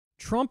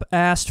Trump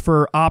asked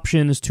for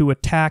options to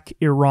attack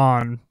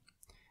Iran,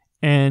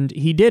 and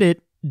he did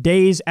it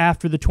days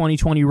after the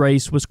 2020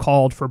 race was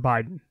called for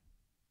Biden.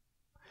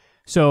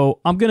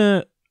 So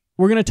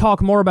we're gonna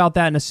talk more about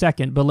that in a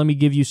second, but let me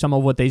give you some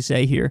of what they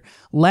say here.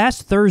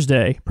 Last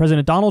Thursday,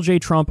 President Donald J.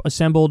 Trump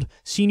assembled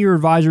senior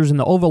advisors in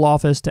the Oval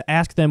Office to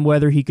ask them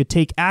whether he could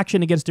take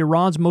action against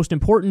Iran's most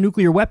important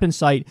nuclear weapons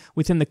site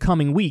within the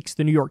coming weeks,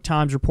 the New York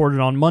Times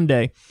reported on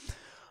Monday.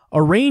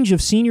 A range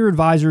of senior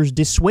advisors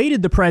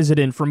dissuaded the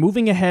president from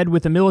moving ahead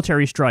with a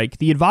military strike.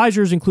 The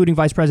advisors, including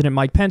Vice President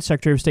Mike Pence,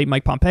 Secretary of State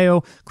Mike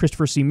Pompeo,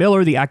 Christopher C.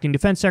 Miller, the acting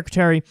defense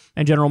secretary,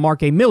 and General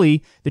Mark A.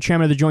 Milley, the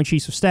chairman of the Joint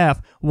Chiefs of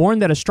Staff,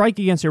 warned that a strike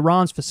against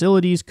Iran's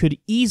facilities could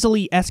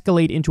easily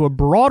escalate into a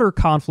broader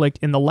conflict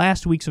in the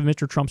last weeks of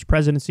Mr. Trump's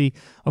presidency,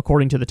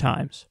 according to the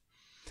Times.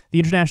 The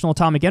International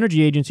Atomic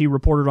Energy Agency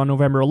reported on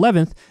November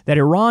 11th that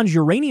Iran's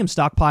uranium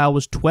stockpile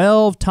was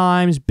 12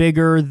 times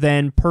bigger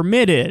than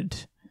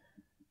permitted.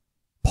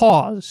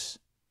 Pause.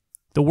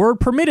 The word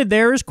permitted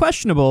there is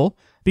questionable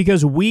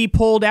because we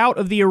pulled out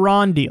of the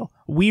Iran deal.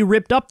 We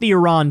ripped up the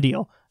Iran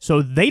deal.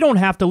 So they don't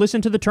have to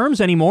listen to the terms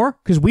anymore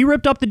because we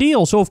ripped up the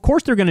deal. So of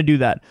course they're going to do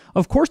that.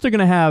 Of course they're going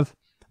to have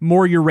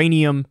more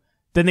uranium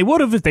than they would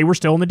have if they were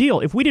still in the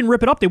deal. If we didn't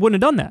rip it up, they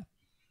wouldn't have done that.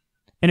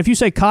 And if you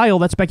say, Kyle,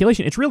 that's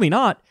speculation, it's really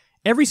not.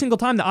 Every single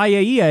time the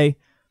IAEA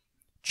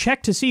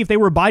checked to see if they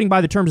were abiding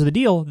by the terms of the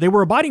deal, they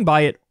were abiding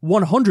by it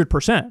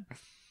 100%.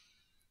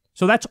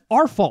 So that's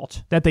our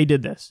fault that they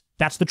did this.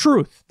 That's the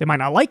truth. They might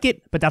not like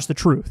it, but that's the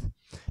truth.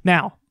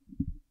 Now,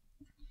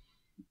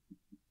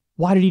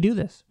 why did he do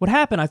this? What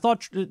happened? I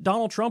thought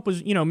Donald Trump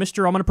was,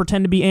 Mr. I'm going to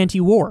pretend to be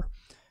anti-war.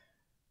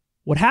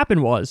 What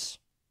happened was,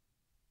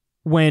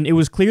 when it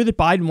was clear that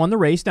Biden won the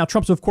race, now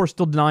Trump's of course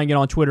still denying it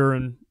on Twitter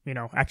and,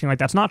 acting like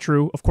that's not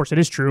true. Of course it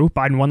is true.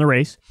 Biden won the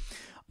race.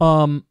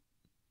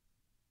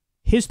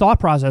 His thought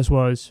process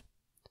was,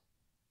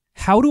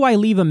 how do I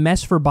leave a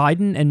mess for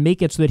Biden and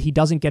make it so that he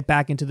doesn't get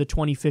back into the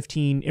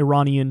 2015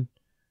 Iranian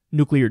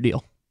nuclear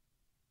deal?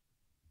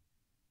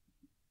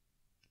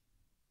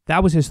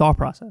 That was his thought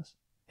process.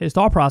 His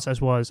thought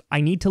process was, I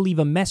need to leave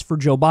a mess for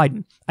Joe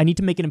Biden. I need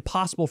to make it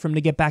impossible for him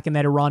to get back in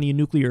that Iranian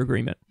nuclear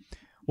agreement.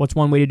 What's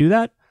one way to do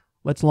that?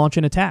 Let's launch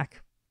an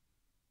attack.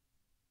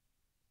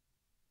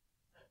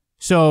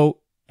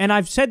 So, and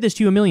I've said this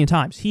to you a million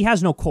times, he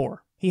has no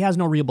core. He has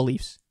no real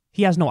beliefs.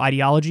 He has no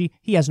ideology.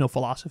 He has no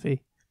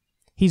philosophy.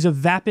 He's a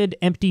vapid,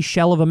 empty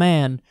shell of a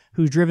man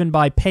who's driven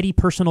by petty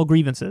personal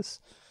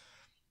grievances.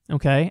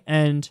 Okay?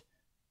 And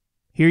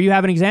here you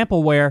have an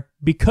example where,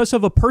 because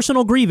of a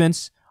personal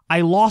grievance,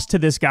 I lost to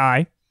this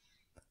guy.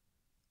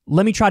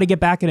 Let me try to get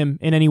back at him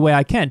in any way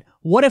I can.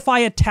 What if I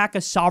attack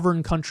a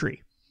sovereign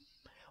country?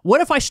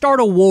 What if I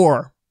start a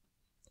war?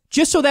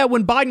 Just so that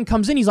when Biden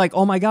comes in, he's like,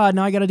 oh my God,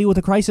 now I got to deal with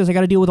a crisis. I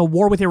got to deal with a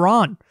war with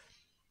Iran.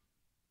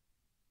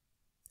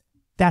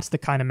 That's the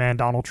kind of man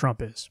Donald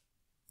Trump is.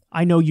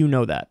 I know you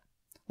know that.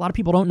 A lot of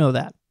people don't know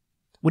that.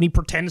 When he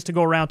pretends to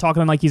go around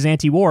talking like he's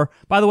anti-war.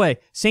 By the way,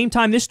 same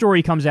time this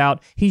story comes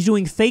out, he's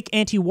doing fake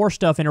anti-war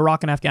stuff in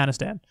Iraq and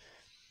Afghanistan.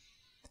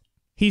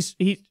 He's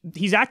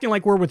acting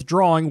like we're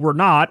withdrawing. We're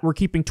not. We're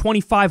keeping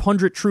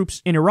 2,500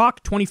 troops in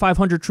Iraq,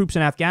 2,500 troops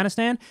in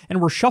Afghanistan,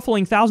 and we're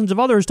shuffling thousands of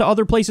others to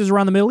other places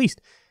around the Middle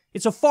East.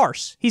 It's a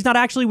farce. He's not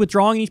actually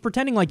withdrawing, and he's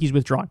pretending like he's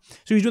withdrawing.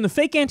 So he's doing the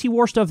fake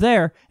anti-war stuff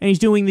there, and he's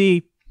doing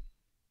the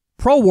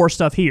pro-war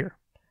stuff here.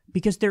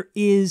 Because there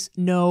is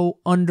no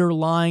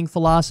underlying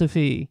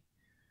philosophy.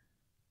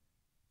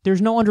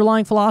 There's no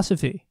underlying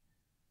philosophy.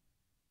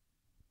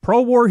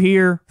 Pro-war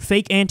here,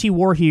 fake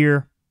anti-war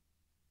here.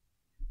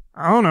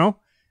 I don't know.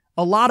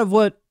 A lot of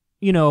what,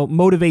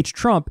 motivates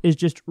Trump is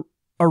just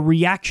a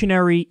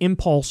reactionary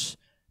impulse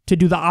to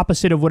do the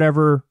opposite of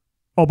whatever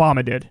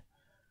Obama did.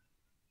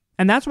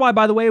 And that's why,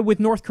 by the way, with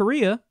North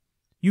Korea,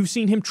 you've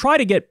seen him try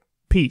to get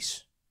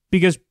peace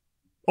because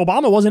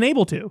Obama wasn't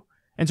able to.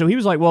 And so he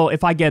was like, well,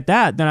 if I get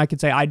that, then I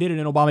could say I did it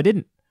and Obama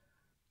didn't.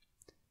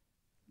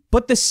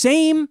 But the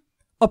same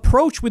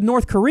approach with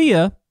North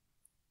Korea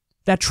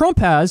that Trump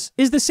has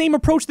is the same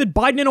approach that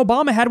Biden and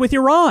Obama had with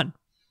Iran.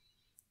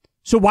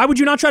 So why would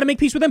you not try to make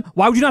peace with them?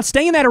 Why would you not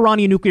stay in that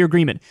Iranian nuclear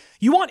agreement?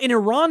 You want an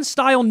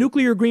Iran-style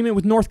nuclear agreement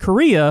with North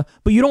Korea,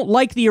 but you don't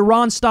like the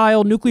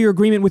Iran-style nuclear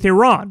agreement with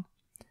Iran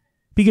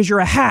because you're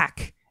a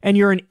hack and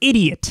you're an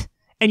idiot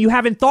and you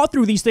haven't thought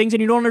through these things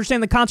and you don't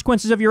understand the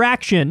consequences of your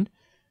actions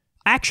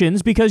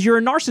because you're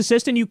a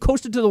narcissist and you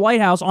coasted to the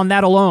White House on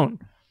that alone.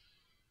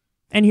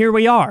 And here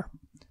we are.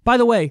 By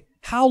the way,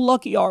 how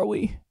lucky are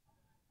we?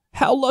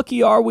 How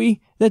lucky are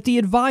we that the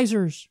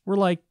advisors were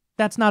like,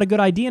 that's not a good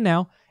idea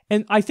now?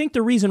 And I think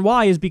the reason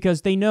why is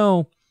because they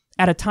know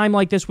at a time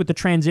like this with the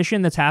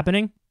transition that's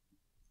happening,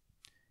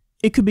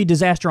 it could be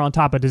disaster on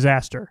top of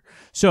disaster.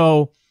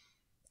 So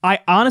I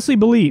honestly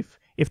believe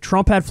if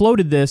Trump had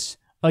floated this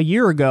a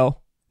year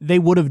ago, they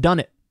would have done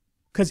it.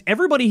 Because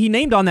everybody he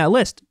named on that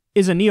list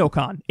is a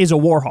neocon, is a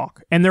war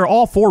hawk, and they're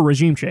all for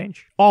regime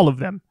change, all of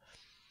them.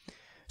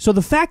 So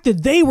the fact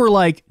that they were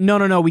like,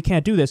 no, we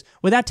can't do this,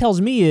 what that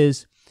tells me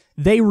is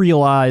they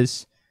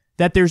realize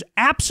that there's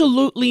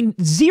absolutely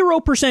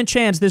 0%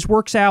 chance this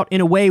works out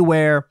in a way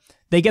where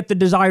they get the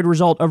desired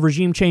result of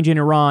regime change in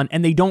Iran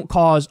and they don't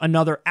cause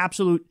another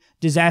absolute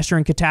disaster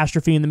and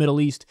catastrophe in the Middle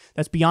East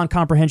that's beyond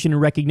comprehension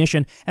and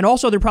recognition. And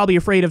also, they're probably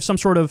afraid of some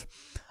sort of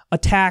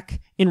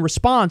attack in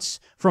response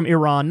from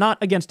Iran, not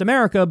against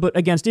America, but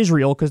against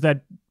Israel, because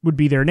that would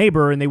be their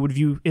neighbor, and they would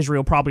view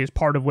Israel probably as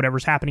part of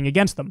whatever's happening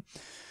against them.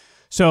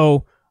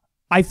 So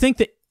I think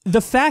that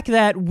the fact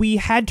that we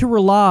had to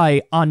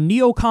rely on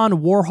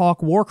neocon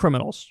warhawk war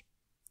criminals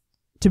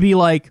to be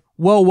like,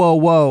 whoa, whoa,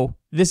 whoa,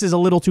 this is a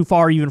little too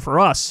far even for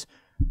us.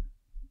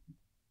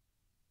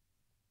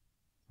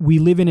 We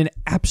live in an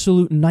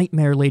absolute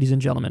nightmare, ladies and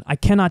gentlemen. I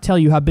cannot tell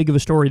you how big of a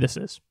story this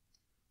is.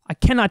 I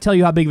cannot tell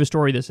you how big of a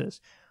story this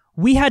is.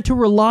 We had to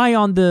rely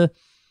on the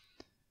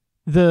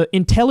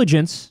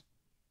intelligence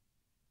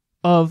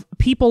of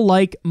people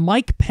like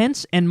Mike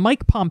Pence and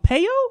Mike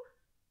Pompeo?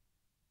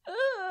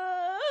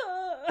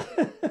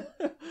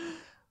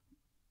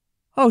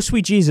 Oh,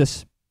 sweet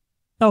Jesus.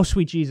 Oh,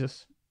 sweet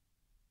Jesus.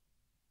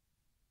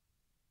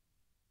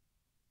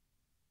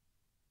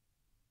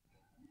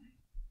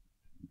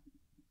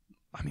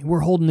 I mean,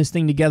 we're holding this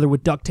thing together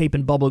with duct tape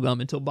and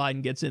bubblegum until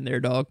Biden gets in there,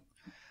 dog.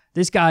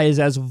 This guy is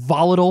as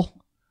volatile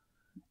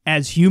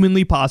as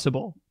humanly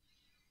possible.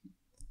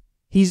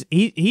 He's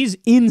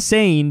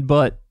insane,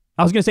 but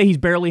I was going to say he's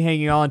barely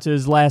hanging on to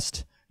his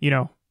last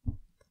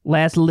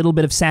little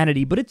bit of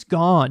sanity, but it's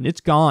gone.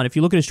 It's gone. If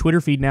you look at his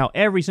Twitter feed now,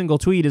 every single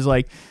tweet is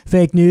like,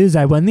 fake news,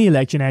 I won the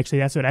election, actually.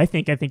 That's what I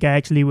think. I think I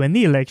actually won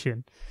the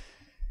election.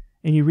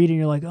 And you read it and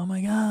you're like, oh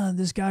my God,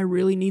 this guy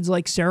really needs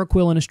like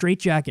Seroquel in a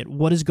straitjacket.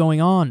 What is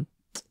going on?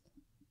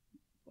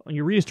 When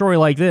you read a story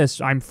like this,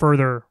 I'm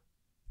further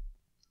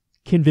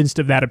convinced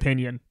of that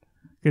opinion.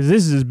 Because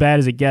this is as bad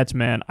as it gets,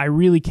 man. I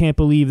really can't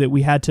believe that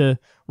we had to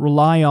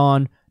rely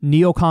on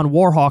neocon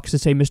warhawks to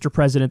say, Mr.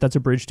 President, that's a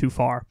bridge too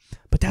far.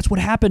 But that's what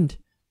happened.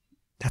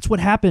 That's what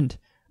happened.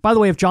 By the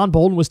way, if John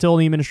Bolton was still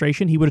in the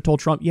administration, he would have told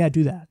Trump, yeah,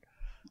 do that.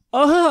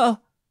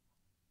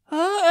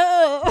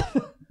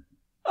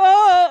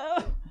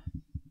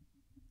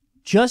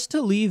 Just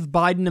to leave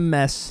Biden a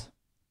mess.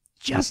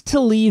 Just to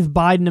leave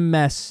Biden a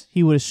mess.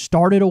 He would have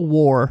started a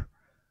war.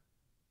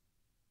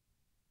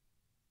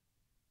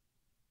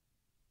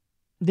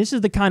 This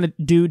is the kind of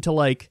dude to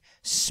like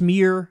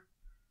smear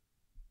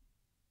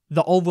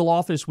the Oval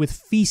Office with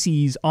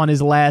feces on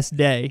his last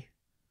day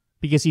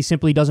because he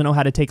simply doesn't know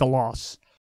how to take a loss.